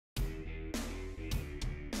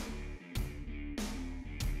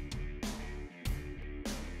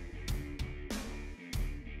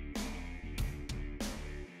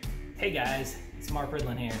Hey guys, it's Mark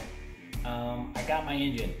Ridlin here. I got my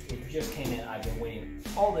engine. It just came in. I've been waiting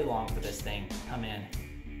all day long for this thing to come in.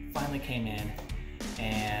 Finally came in.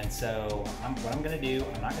 And so what I'm gonna do,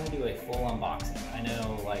 I'm not gonna do a full unboxing. I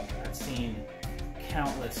know, like, I've seen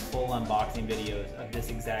countless full unboxing videos of this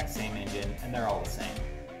exact same engine, and they're all the same.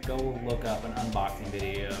 Go look up an unboxing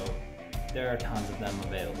video. There are tons of them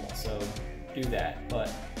available, so do that. But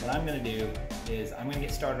what I'm gonna do is I'm gonna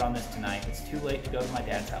get started on this tonight. It's too late to go to my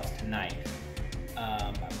dad's house tonight,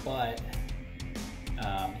 but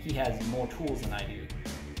he has more tools than I do.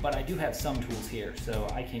 But I do have some tools here, so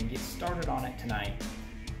I can get started on it tonight.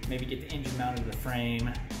 Maybe get the engine mounted to the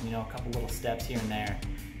frame, you know, a couple little steps here and there,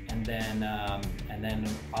 and then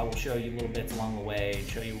I will show you little bits along the way,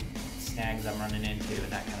 show you snags I'm running into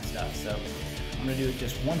and that kind of stuff. So I'm gonna do it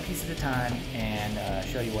just one piece at a time and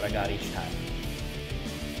show you what I got each time.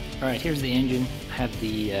 All right, here's the engine. I have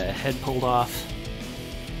the head pulled off.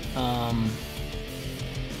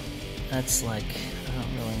 That's like, I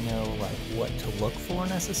don't really know like what to look for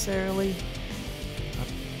necessarily,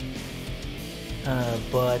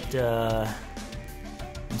 but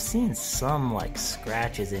I'm seeing some like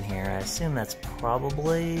scratches in here. I assume that's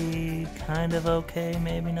probably kind of okay,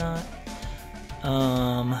 maybe not.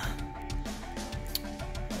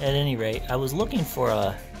 At any rate, I was looking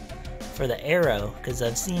for the arrow, because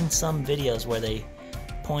I've seen some videos where they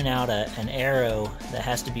point out an arrow that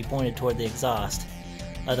has to be pointed toward the exhaust,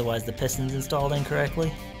 otherwise the piston's installed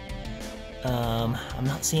incorrectly. I'm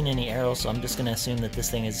not seeing any arrows, so I'm just going to assume that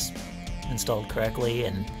this thing is installed correctly,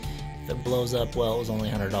 and if it blows up, well, it was only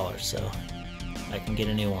 $100, so I can get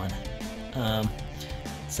a new one.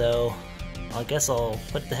 So I guess I'll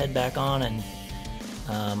put the head back on, and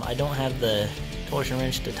I don't have the torsion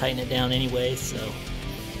wrench to tighten it down anyway, so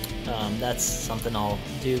that's something I'll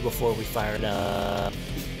do before we fire it up.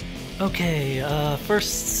 Okay,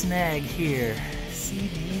 first snag here. See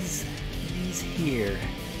these here?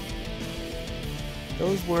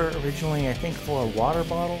 Those were originally, I think, for a water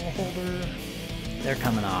bottle holder. They're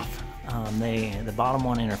coming off. The bottom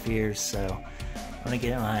one interferes, so I'm gonna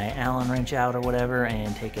get my Allen wrench out or whatever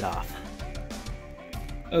and take it off.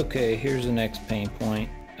 Okay, here's the next pain point.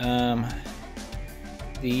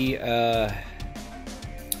 The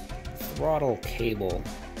throttle cable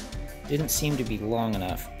didn't seem to be long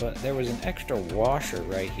enough, but there was an extra washer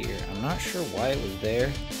right here. I'm not sure why it was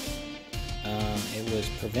there. It was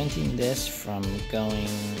preventing this from going.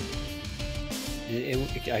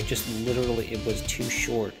 I just literally, it was too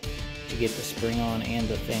short to get the spring on and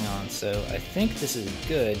the thing on. So I think this is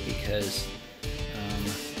good because, let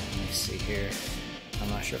me see here. I'm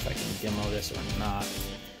not sure if I can demo this or not.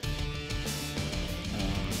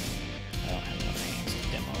 I don't have enough hands to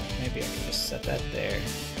demo it. Maybe I can just set that there.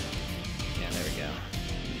 Yeah, there we go.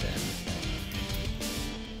 And then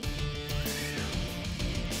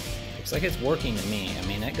looks like it's working to me. I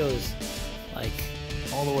mean, that goes like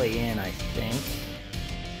all the way in, I think.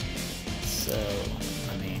 So,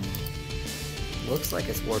 I mean, looks like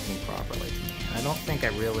it's working properly to me. I don't think I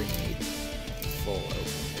really need full open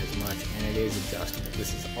as much, and it is adjustable.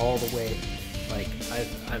 This is all the way, like,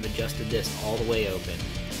 I've adjusted this all the way open.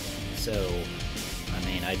 So, I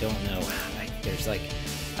mean, I don't know. There's like,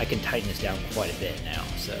 I can tighten this down quite a bit now.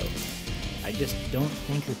 So, I just don't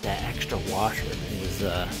think that extra washer is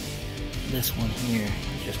this one here.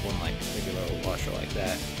 It's just one like regular washer like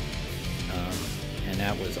that, and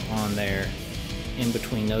that was on there in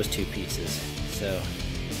between those two pieces. So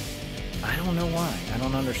I don't know why. I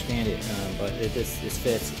don't understand it, but this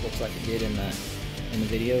fits. It looks like it did in the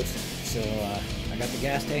videos. So I got the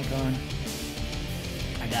gas tank on.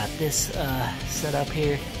 I got this set up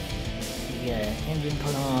here. The engine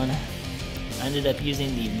put on. I ended up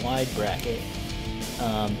using the wide bracket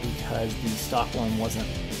because the stock one wasn't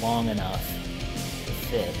long enough to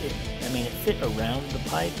fit. I mean, it fit around the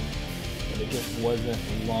pipe, but it just wasn't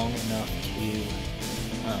long enough to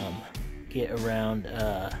get around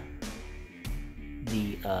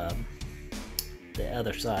the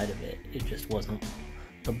other side of it. It just wasn't,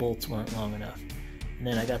 the bolts weren't long enough. And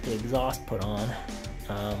then I got the exhaust put on.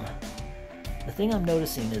 The thing I'm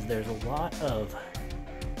noticing is there's a lot of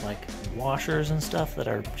like washers and stuff that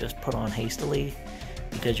are just put on hastily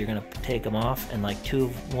because you're gonna take them off, and like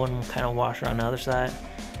one kind of washer on the other side,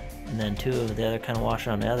 and then two of the other kind of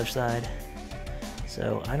washer on the other side.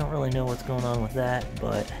 So I don't really know what's going on with that,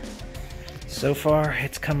 but so far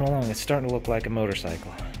it's coming along. It's starting to look like a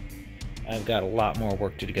motorcycle. I've got a lot more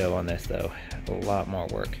work to go on this though, a lot more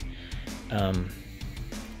work.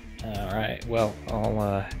 Alright, well,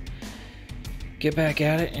 I'll get back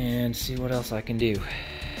at it and see what else I can do.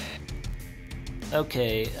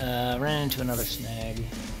 Okay, ran into another snag.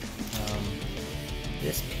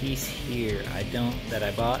 this piece here, that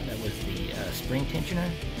I bought, that was the spring tensioner,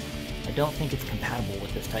 I don't think it's compatible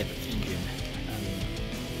with this type of engine.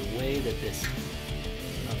 The way that this, I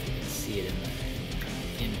don't know if you can see it in the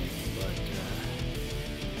image, but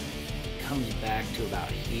it comes back to about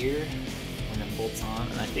here when it bolts on,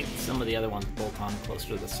 and I think some of the other ones bolt on closer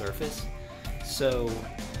to the surface. So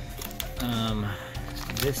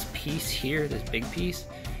this piece here, this big piece,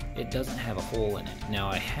 it doesn't have a hole in it. Now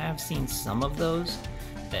I have seen some of those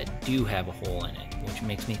that do have a hole in it, which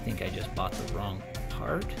makes me think I just bought the wrong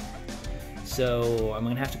part. So I'm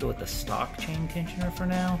gonna have to go with the stock chain tensioner for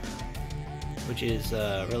now, which is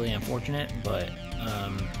really unfortunate, but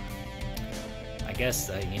I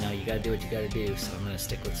guess you know, you gotta do what you gotta do, so I'm gonna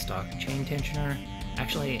stick with stock chain tensioner.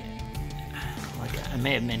 Actually, like I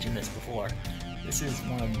may have mentioned this before, this is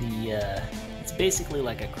one of the, it's basically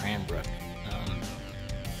like a Cranbrook.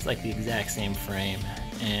 It's like the exact same frame,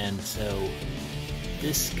 and so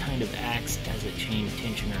this kind of acts as a chain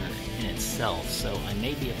tensioner in itself, so I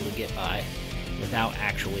may be able to get by without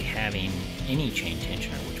actually having any chain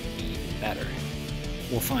tensioner, which would be even better.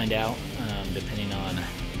 We'll find out, depending on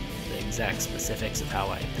the exact specifics of how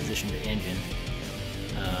I position the engine,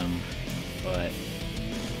 but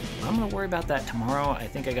I'm going to worry about that tomorrow. I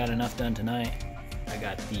think I got enough done tonight. I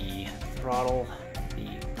got the throttle, the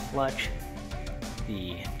clutch,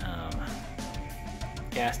 the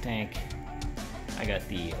gas tank, I got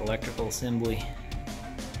the electrical assembly,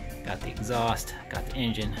 got the exhaust, got the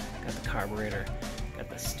engine, got the carburetor, got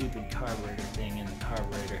the stupid carburetor thing in the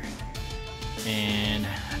carburetor, and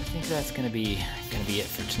I think that's gonna be it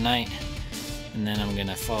for tonight. And then I'm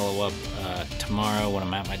gonna follow up tomorrow when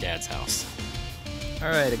I'm at my dad's house.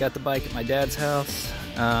 Alright, I got the bike at my dad's house.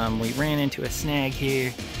 We ran into a snag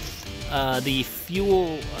here. The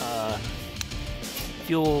fuel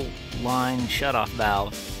line shutoff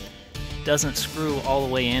valve doesn't screw all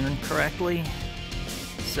the way in correctly,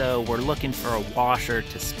 so we're looking for a washer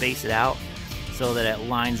to space it out so that it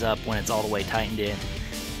lines up when it's all the way tightened in.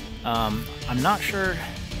 I'm not sure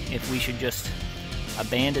if we should just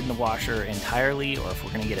abandon the washer entirely or if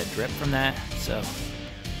we're going to get a drip from that, so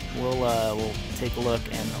we'll take a look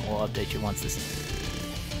and we'll update you once this is.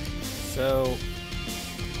 So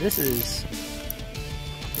this is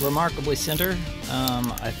remarkably centered.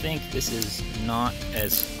 I think this is not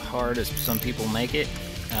as hard as some people make it.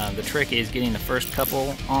 The trick is getting the first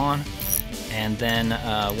couple on, and then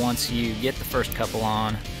once you get the first couple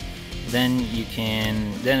on, then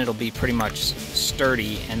it'll be pretty much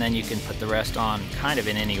sturdy, and then you can put the rest on kind of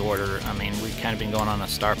in any order. I mean, we've kind of been going on a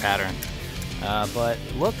star pattern, but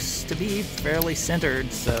looks to be fairly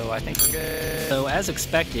centered, so I think we're good. So as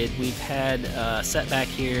expected, we've had a setback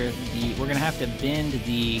here. We're gonna have to bend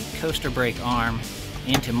the coaster brake arm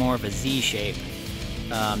into more of a Z shape.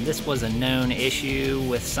 This was a known issue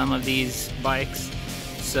with some of these bikes,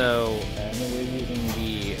 so we're using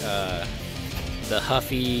the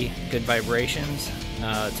Huffy Good Vibrations.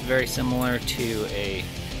 It's very similar to a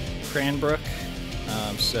Cranbrook,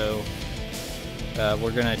 so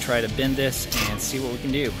we're gonna try to bend this and see what we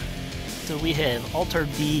can do. So we have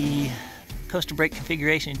altered the coaster brake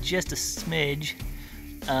configuration just a smidge.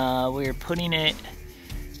 We're putting it,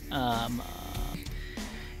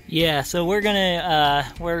 yeah, so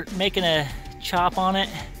we're making a chop on it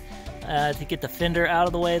to get the fender out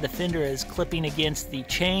of the way. The fender is clipping against the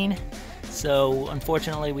chain, so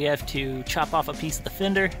unfortunately we have to chop off a piece of the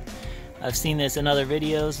fender. I've seen this in other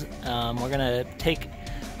videos. We're gonna take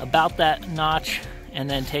about that notch and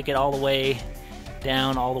then take it all the way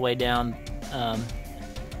down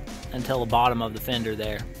until the bottom of the fender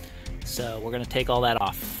there. So we're gonna take all that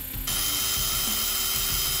off.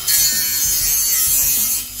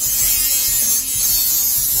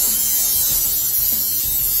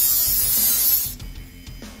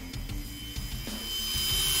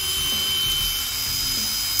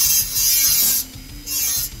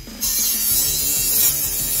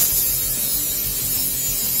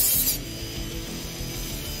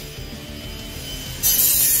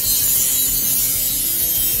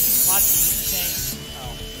 Watch the chain.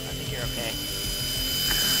 Oh, I think you're okay.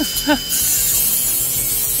 I'm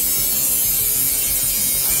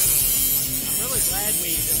really glad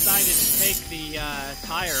we decided to take the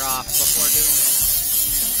tire off before doing it.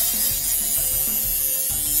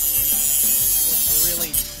 Which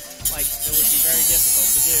really, it would be very difficult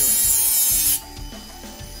to do.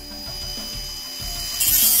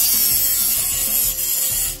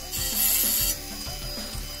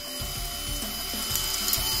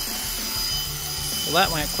 Well,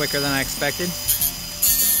 that went quicker than I expected.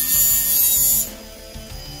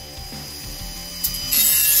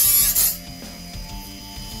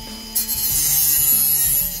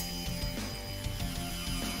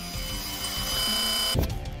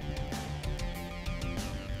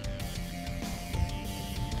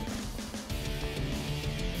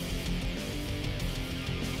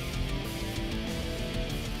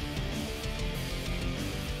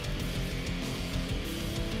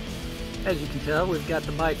 As you can tell, we've got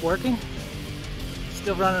the bike working.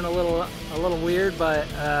 Still running a little weird, but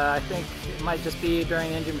I think it might just be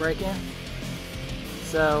during engine break-in.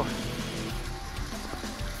 So,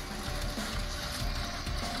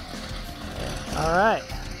 all right,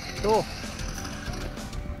 cool.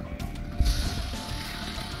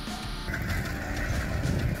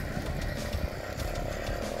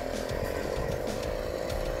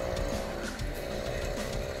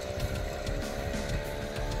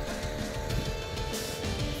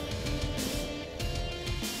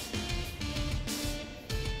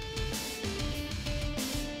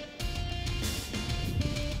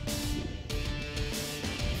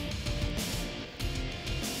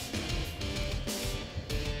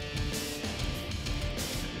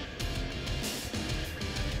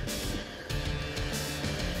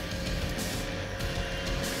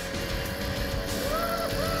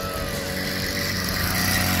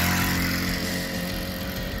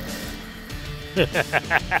 That's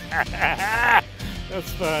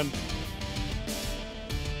fun.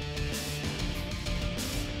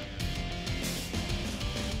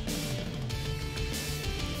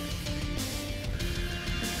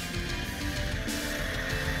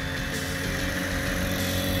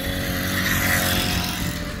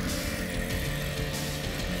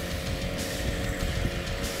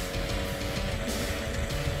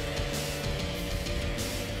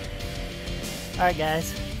 Alright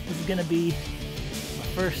guys, this is gonna be my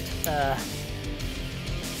first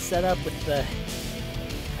setup with the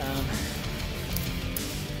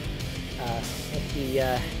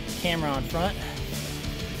camera on front.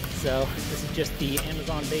 So this is just the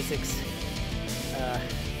Amazon Basics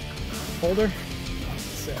holder.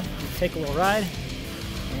 So we'll take a little ride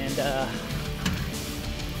and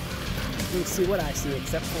we'll see what I see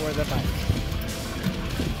except for the bike.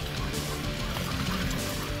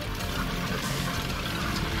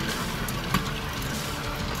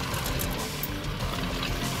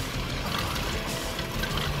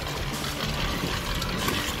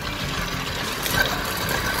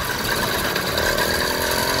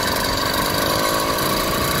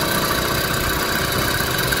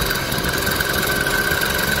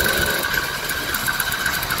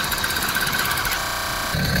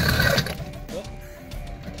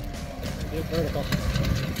 Vertical.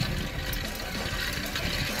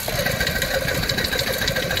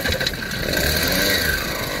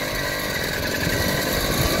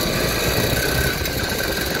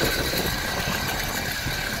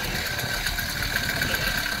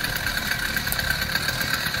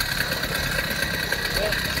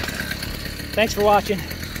 Thanks for watching.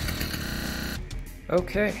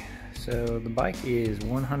 Okay, so the bike is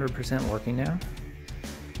 100% working now.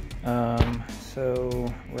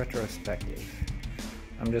 So retrospective.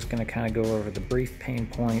 I'm just going to kind of go over the brief pain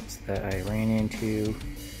points that I ran into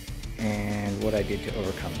and what I did to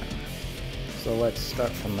overcome them. So let's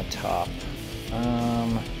start from the top.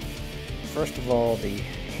 First of all, the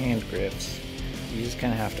hand grips. You just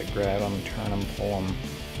kind of have to grab them, turn them, pull them.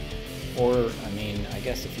 Or, I mean, I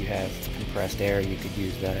guess if you have compressed air, you could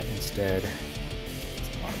use that instead.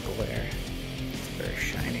 It's a lot of glare. It's very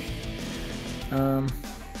shiny.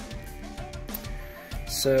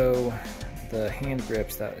 So the hand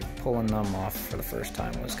grips, that pulling them off for the first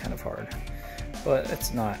time was kind of hard, but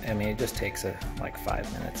it's not, I mean, it just takes like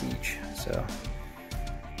 5 minutes each, so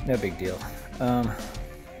no big deal.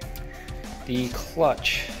 The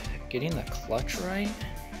clutch, getting the clutch right,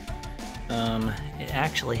 it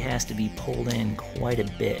actually has to be pulled in quite a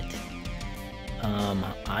bit.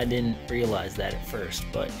 I didn't realize that at first,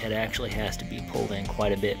 but it actually has to be pulled in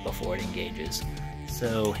quite a bit before it engages.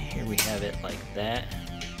 So here we have it like that.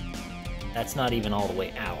 That's not even all the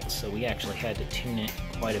way out, so we actually had to tune it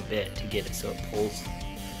quite a bit to get it so it pulls,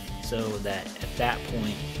 so that at that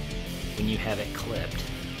point, when you have it clipped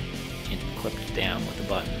and clipped down with the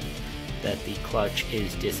button, that the clutch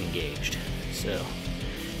is disengaged. So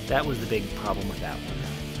that was the big problem with that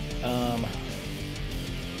one.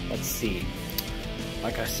 Let's see.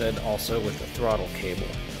 Like I said, also with the throttle cable,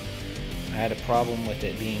 I had a problem with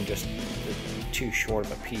it being just too short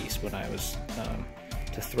of a piece when I was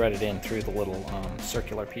to thread it in through the little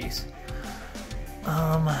circular piece.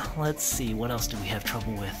 Let's see, what else do we have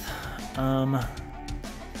trouble with?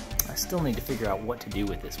 I still need to figure out what to do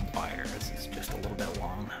with this wire. This is just a little bit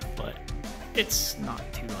long, but it's not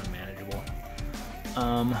too unmanageable.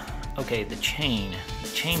 Okay, the chain. The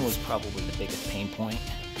chain was probably the biggest pain point,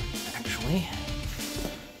 actually.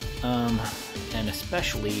 And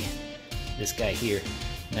especially this guy here.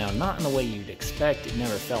 Now, not in the way you'd expect, it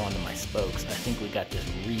never fell into my spokes. I think we got this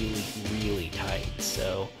really, really tight,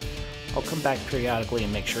 so I'll come back periodically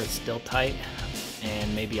and make sure it's still tight,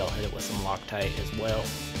 and maybe I'll hit it with some Loctite as well.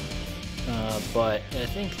 But I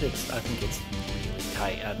think it's really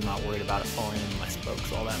tight. I'm not worried about it falling into my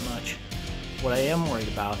spokes all that much. What I am worried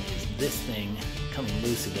about is this thing coming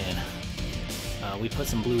loose again. We put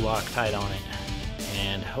some blue Loctite on it,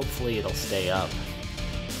 and hopefully it'll stay up.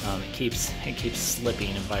 It keeps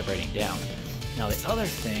slipping and vibrating down. Now the other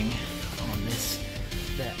thing on this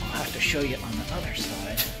that I'll have to show you on the other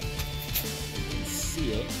side, you can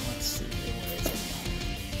see it. Let's see, where is it?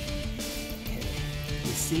 Okay,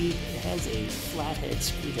 you see it has a flathead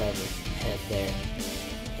screwdriver head there,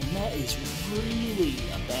 and that is really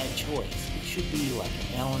a bad choice. It should be like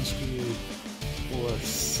an Allen screw or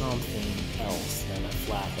something else than a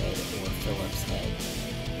flathead or Phillips head.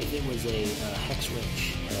 If it was a hex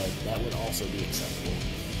wrench head, that would also be acceptable.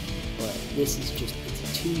 But this is just,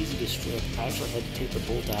 it's too easy to strip. I actually had to take the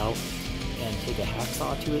bolt out and take a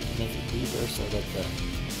hacksaw to it to make it deeper so that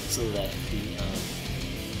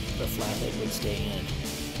the flathead would stay in.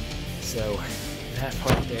 So that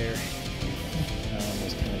part there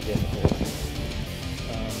was kind of difficult.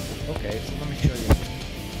 Okay, so let me show you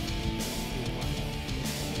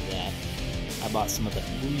that. I bought some of the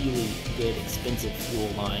really good expensive fuel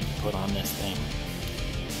line to put on this thing.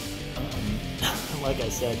 Like I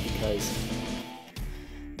said, because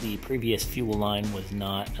the previous fuel line was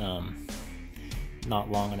not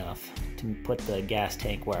long enough to put the gas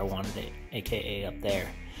tank where I wanted it, aka up there.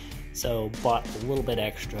 So bought a little bit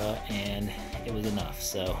extra, and it was enough.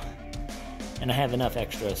 So, and I have enough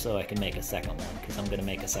extra so I can make a second one, because I'm going to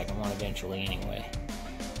make a second one eventually anyway.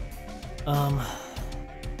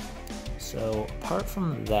 So apart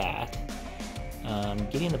from that,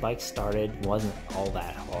 getting the bike started wasn't all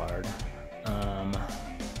that hard.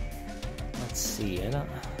 Let's see,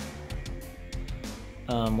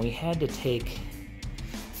 we had to take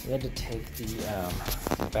the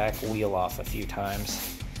back wheel off a few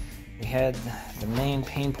times. We had the main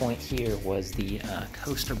pain point here was the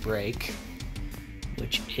coaster brake,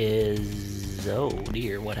 which is, oh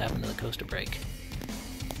dear, what happened to the coaster brake?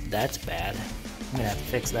 That's bad. I'm gonna have to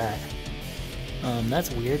fix that.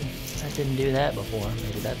 That's weird. I didn't do that before.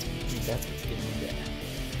 Maybe that's what's giving me that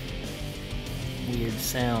weird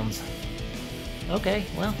sounds. Okay,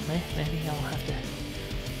 well, maybe I'll have to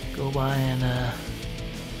go by and,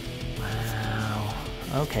 wow.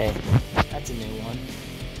 Okay, that's a new one.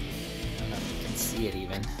 I don't know if you can see it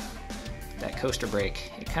even. That coaster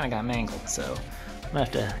brake, it kind of got mangled, so I'm gonna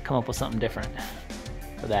have to come up with something different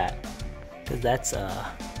for that, because that's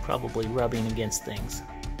probably rubbing against things.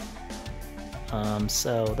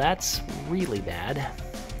 So that's really bad.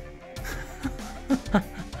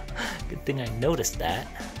 Good thing I noticed that.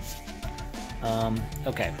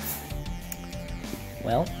 Okay.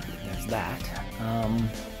 Well, there's that.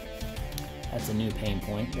 That's a new pain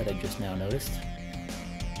point that I just now noticed.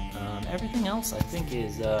 Everything else I think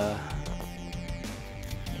is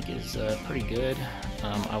pretty good.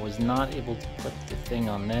 I was not able to put the thing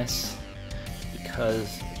on this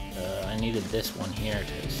because I needed this one here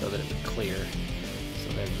so that it would clear. So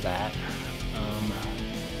there's that.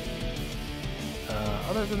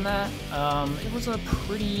 Other than that, it was a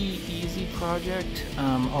pretty easy project.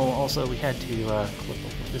 Oh, also we had to clip.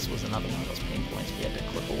 This was another one of those pain points. We had to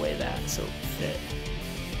clip away that so it fit.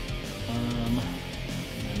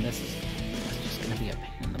 And this is just gonna be a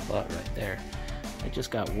pain in the butt right there. It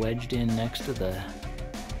just got wedged in next to the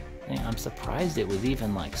thing. I'm surprised it was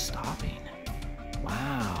even like stopping.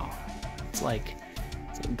 Wow, it's like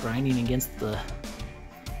grinding against the.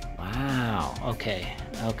 Wow. Okay,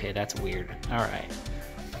 that's weird. All right,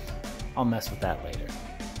 I'll mess with that later.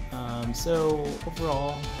 So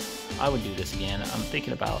overall, I would do this again. I'm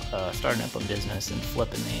thinking about starting up a business and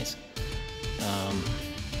flipping these.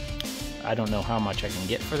 I don't know how much I can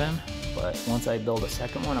get for them, but once I build a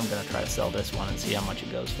second one, I'm gonna try to sell this one and see how much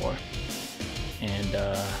it goes for, and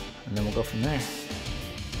then we'll go from there.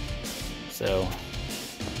 So,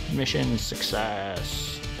 mission success.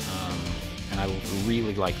 And I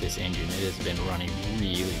really like this engine. It has been running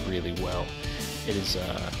really well. It is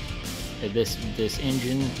this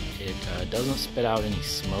engine. It doesn't spit out any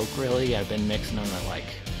smoke really. I've been mixing them at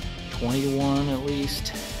like 20 to 1 at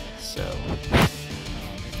least. So it's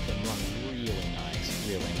been running really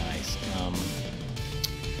nice.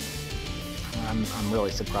 I'm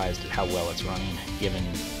really surprised at how well it's running, given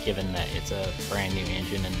that it's a brand new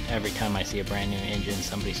engine, and every time I see a brand new engine,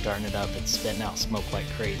 somebody starting it up, it's spitting out smoke like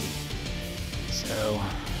crazy. So,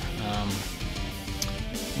 at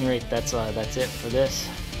any rate, that's it for this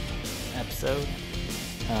episode.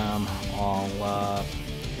 I'll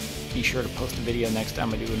be sure to post a video next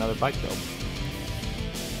time I do another bike build.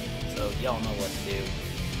 So y'all know what to do.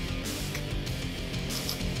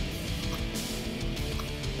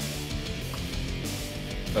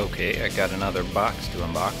 Okay, I got another box to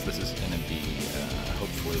unbox. This is going to be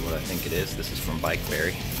hopefully what I think it is. This is from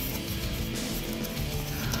BikeBerry.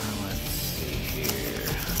 Let's see here.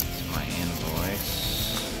 It's my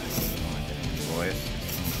invoice.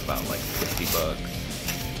 It's about like 50 bucks.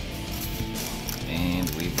 And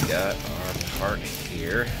we've got our part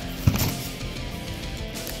here.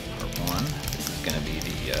 Part 1. This is going to be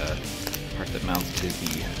the part that mounts to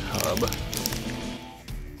the hub.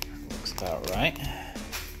 Looks about right.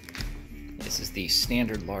 This is the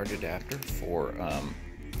standard large adapter for,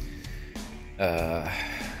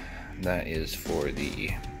 that is for the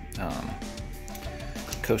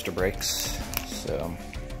coaster brakes. So,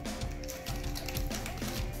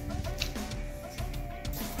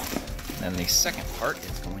 then the second part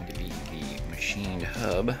is going to be the machined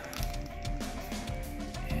hub.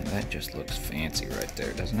 And that just looks fancy right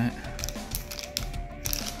there, doesn't it?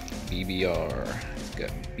 BBR. It's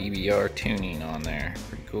got BBR tuning on there.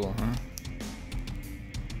 Pretty cool, huh?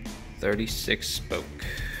 36 spoke.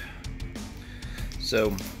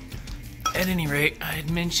 So, at any rate, I had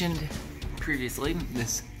mentioned previously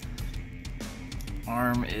this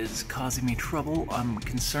arm is causing me trouble. I'm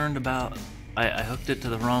concerned about, I hooked it to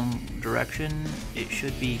the wrong direction. It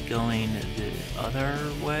should be going the other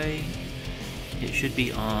way. It should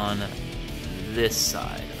be on this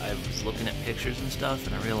side. I was looking at pictures and stuff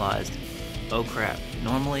and I realized, oh crap,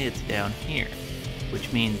 normally it's down here,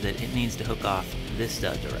 which means that it needs to hook off this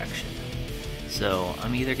direction. So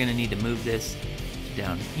I'm either going to need to move this to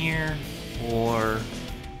down here or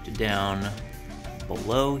to down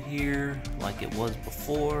below here like it was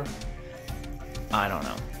before. I don't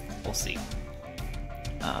know. We'll see.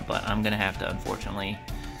 But I'm going to have to unfortunately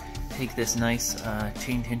take this nice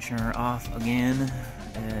chain tensioner off again,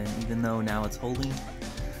 even though now it's holding,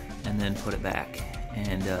 and then put it back.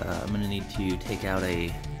 And I'm going to need to take out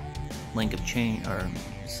a link of chain, or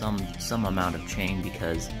some amount of chain,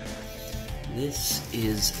 because this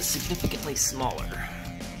is significantly smaller.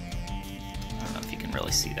 I don't know if you can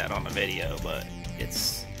really see that on the video, but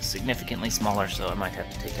it's significantly smaller, so I might have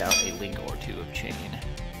to take out a link or two of chain.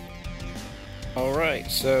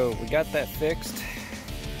 Alright, so we got that fixed.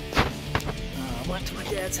 Went to my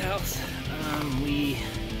dad's house. We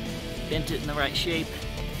bent it in the right shape.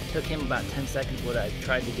 It took him about 10 seconds what I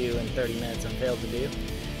tried to do in 30 minutes and failed to do.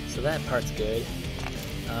 So that part's good.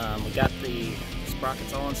 We got the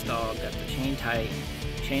sprockets all installed, got the chain tight.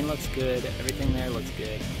 Chain looks good, everything there looks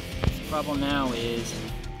good. The problem now is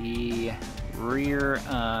the rear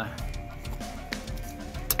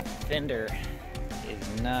fender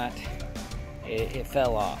is not, it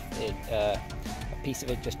fell off. A piece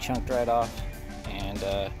of it just chunked right off. And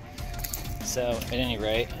so at any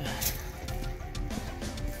rate,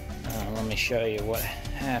 let me show you what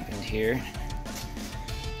happened here.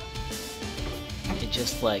 It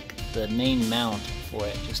just, like, the main mount for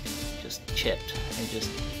it just chipped. It just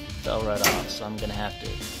fell right off. So I'm gonna have to,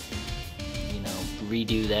 you know,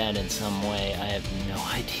 redo that in some way. I have no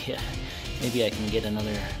idea. Maybe I can get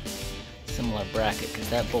another similar bracket, because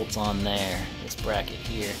that bolts on there, this bracket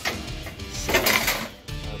here. So,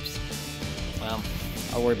 oops. Well,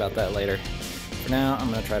 I'll worry about that later. For now,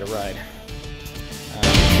 I'm gonna try to ride.